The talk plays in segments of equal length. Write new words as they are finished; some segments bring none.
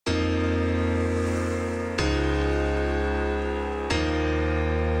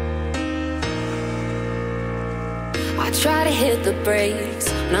try to hit the brakes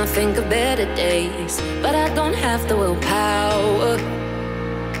when I think of better days, but I don't have the willpower.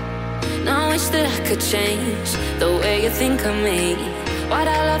 Now I wish that I could change the way you think of me. Why'd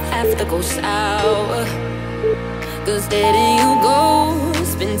our love have to go sour? Cause letting you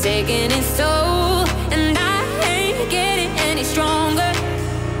go's been taking its toll, and I ain't getting any stronger.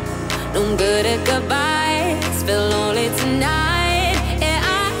 No good at goodbyes, feel lonely tonight. Yeah,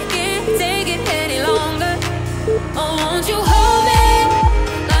 I can't take it any longer. Oh, won't you hold me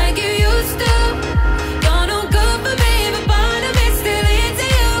like you used to? You're no good for me, but part of me still into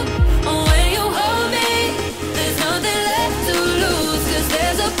you. Oh, when you hold me, there's nothing left to lose. Cause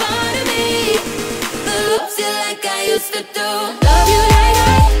there's a part of me that loves you like I used to do. Love you like I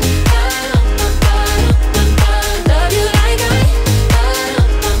love you like I love you like I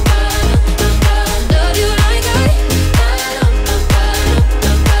love you like I.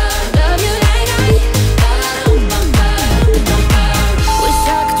 Wish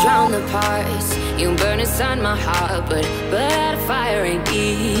I could drown the parts you burn inside my heart, but out of fire ain't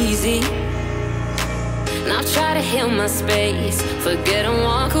easy. And I'll try to heal my space, forget and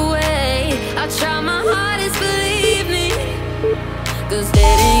walk away. I'll try my hardest, believe me. Cause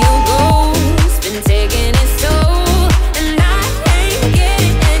letting you go's been taking its toll, and I ain't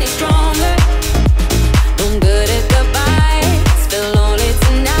getting any stronger. I'm good at goodbyes, feel lonely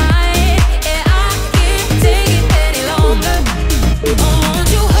tonight. Yeah, I can't take it any longer. Oh, won't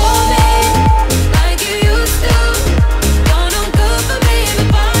you hold me like you used to? You're no good for me, but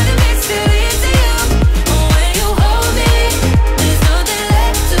part of me still into you. Oh, when you hold me, there's nothing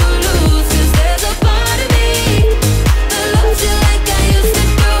left to lose. Cause there's a part of me that loves you like I used to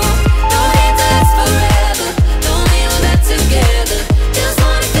do. Don't need to last forever, don't need all that together. Just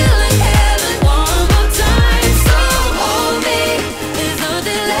wanna feel like heaven one more time. So hold me, there's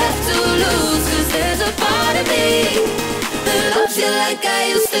nothing left to lose. Cause there's a part of me that loves you like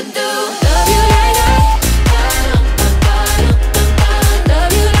I used to do. Love you like I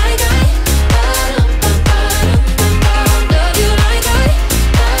love you like I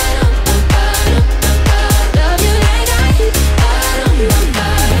love you like I love you like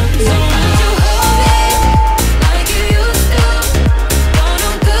I. So won't you hold me like you used to? You're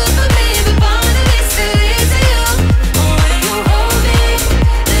no good for me, but part of me still is you. Oh, when you hold me,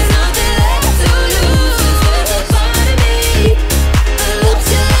 there's nothing left to lose. Cause there's a part of me that loves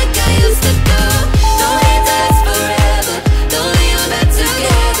you like I used to do. Don't need to last forever, don't need all that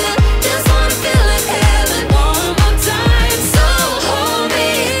together. Just wanna feel like heaven one more time. So hold me,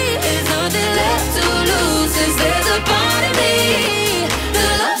 there's nothing left to lose. Cause there's a part of me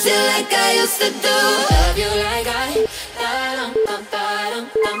that loves you like I used to do. Love you like I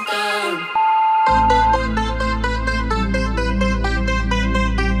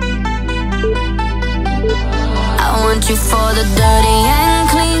I want you for the dirty and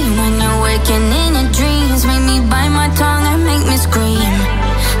clean. When you're waking in your dreams, make me bite my tongue and make me scream.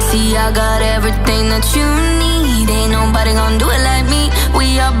 See, I got everything that you need. Ain't nobody gonna do it like me.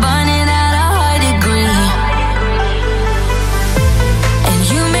 We are burning at a high degree. And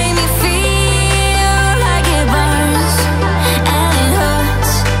you make me feel like it burns and it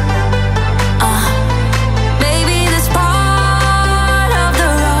hurts. Baby, this part of the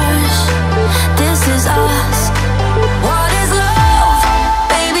rush. This is us. What is love?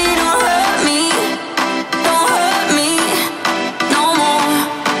 Baby, don't hurt me. Don't hurt me no more.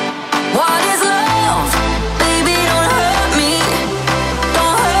 What is love? Baby, don't hurt me.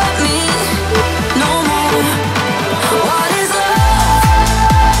 Don't hurt me no more. What is love?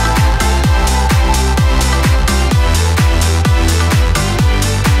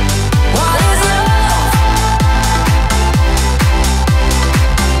 What is love?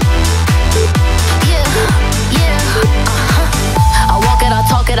 Yeah. I walk it, I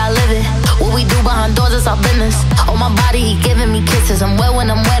talk it, I live it. What we do behind doors is our business. On my body, he giving me kisses. I'm wet when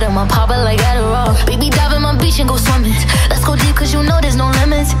I'm wet, I'm popping like Adderall. Baby, dive in my beach and go swimming. Let's go deep, cause you know there's no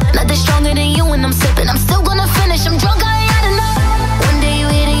limits. Nothing stronger than you when I'm sipping. I'm still gonna finish, I'm drunk, I ain't had enough. One day you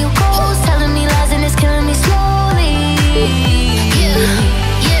hit and you go, telling me lies and it's killing me slowly.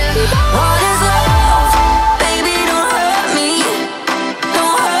 Yeah. What is love? Baby, don't hurt me.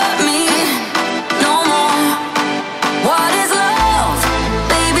 Don't hurt me no more. What is love?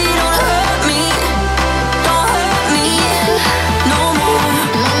 Baby, don't hurt me. Don't hurt me no more.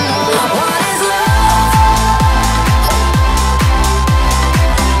 What is love?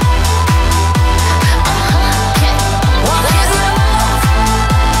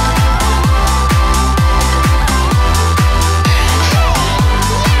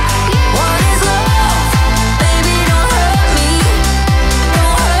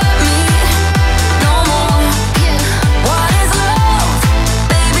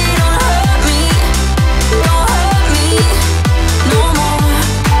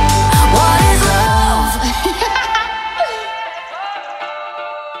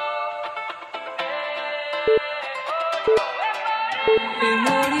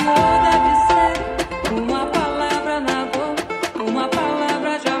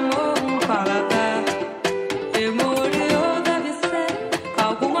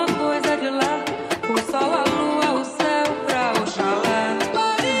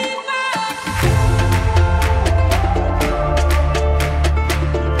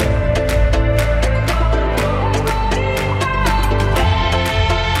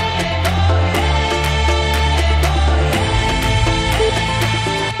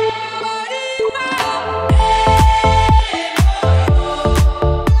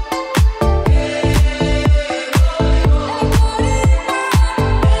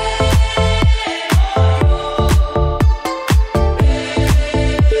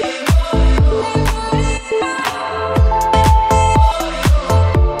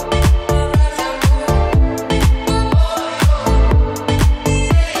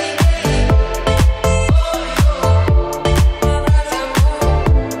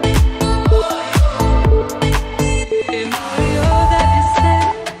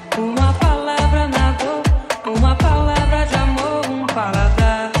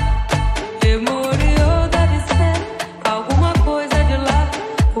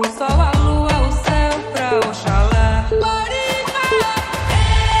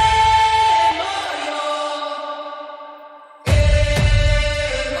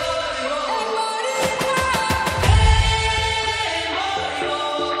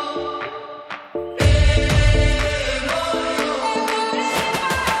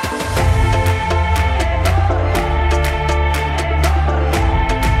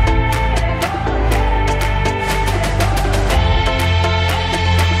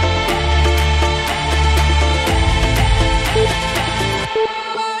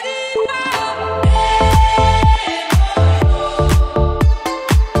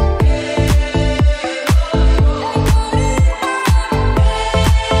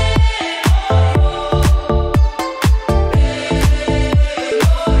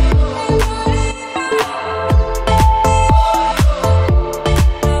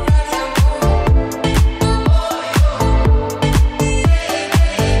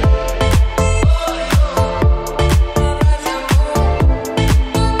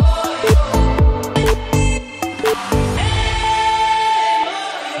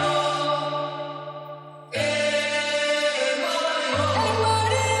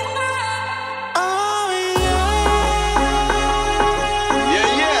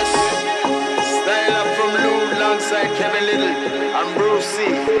 and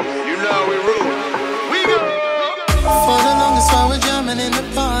Brucey. You know we rule. We go. For the longest while we're jamming in the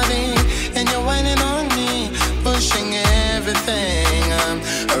party, and you're whining on me, pushing everything. I'm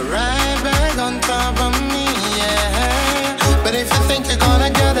right back on top of me, yeah. But if you think you're gonna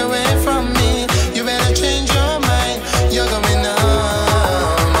get away from me, you better change your mind. You're going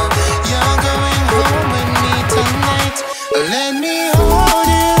home. You're going home with me tonight. Let me hold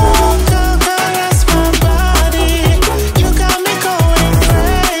you, caress my body. You got me going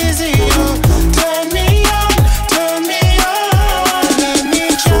crazy. You turn me on, turn me on. Let me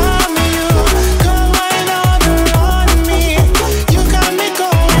charm you, go right on around me. You got me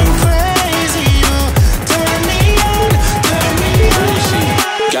going crazy. You turn me on, turn me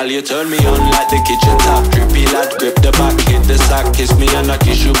on. Girl, you turn me on like the kitchen tap. Drippy lad, grip the back, hit the sack. Kiss me and I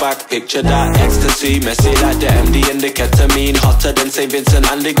kiss you back. Picture that ecstasy, messy like the MD and the ketamine. Hotter than St. Vincent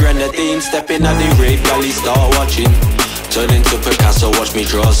and the Grenadine. Stepping at the rave, girl, he start watching. Turn into Picasso, watch me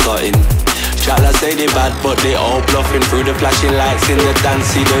draw something. Chatlas say they bad, but they all bluffing. Through the flashing lights in the dance,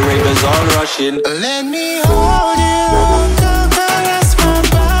 see the ravers all rushing. Let me hold you, caress my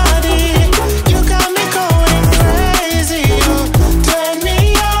body. You got me going crazy. You turn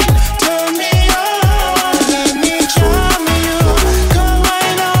me on, turn me on. Let me charm you, go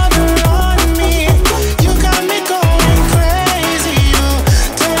right on around me. You got me going crazy. You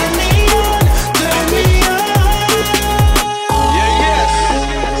turn me on, turn me on. Yeah, yes.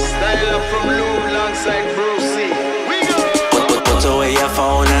 Style up from Lou alongside Brucey. We go. Put away your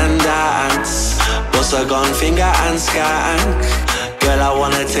phone and dance. Bust a gun finger and skank. Girl, I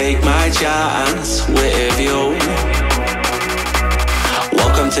wanna take my chance with you.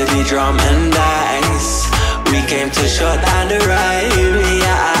 Welcome to the drum and dice. We came to shut down the riot.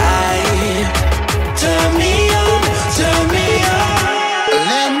 Turn me